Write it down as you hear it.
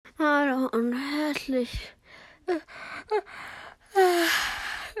und herzlich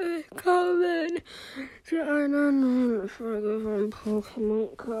willkommen zu einer neuen Folge von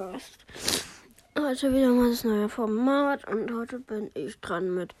Pokémon Cast. Heute wieder mal das neue Format und heute bin ich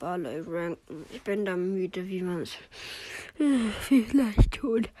dran mit Barley Ranken. Ich bin da müde, wie man es vielleicht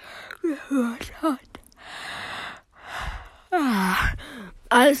schon gehört hat.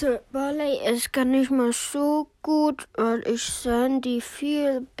 Also, Barley ist gar nicht mal so gut, weil ich Sandy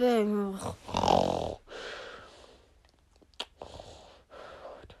viel bänge.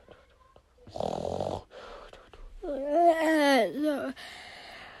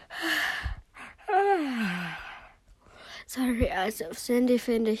 Sorry, also Sandy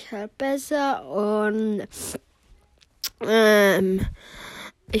finde ich halt besser und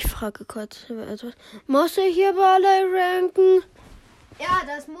ich frage kurz etwas. Muss ich hier Barley ranken? Ja,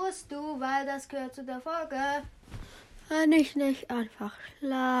 das musst du, weil das gehört zu der Folge. Kann ich nicht einfach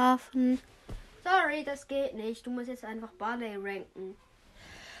schlafen? Sorry, das geht nicht. Du musst jetzt einfach Barley ranken.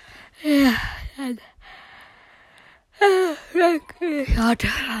 Ja, dann ranke ich halt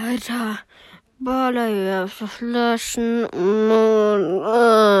weiter. Barley löschen.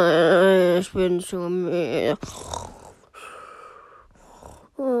 Ich bin zu müde.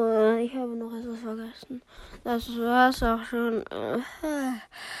 Ich habe noch etwas vergessen. Das war's auch schon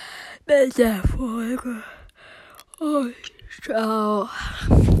mit der Folge. Und ciao.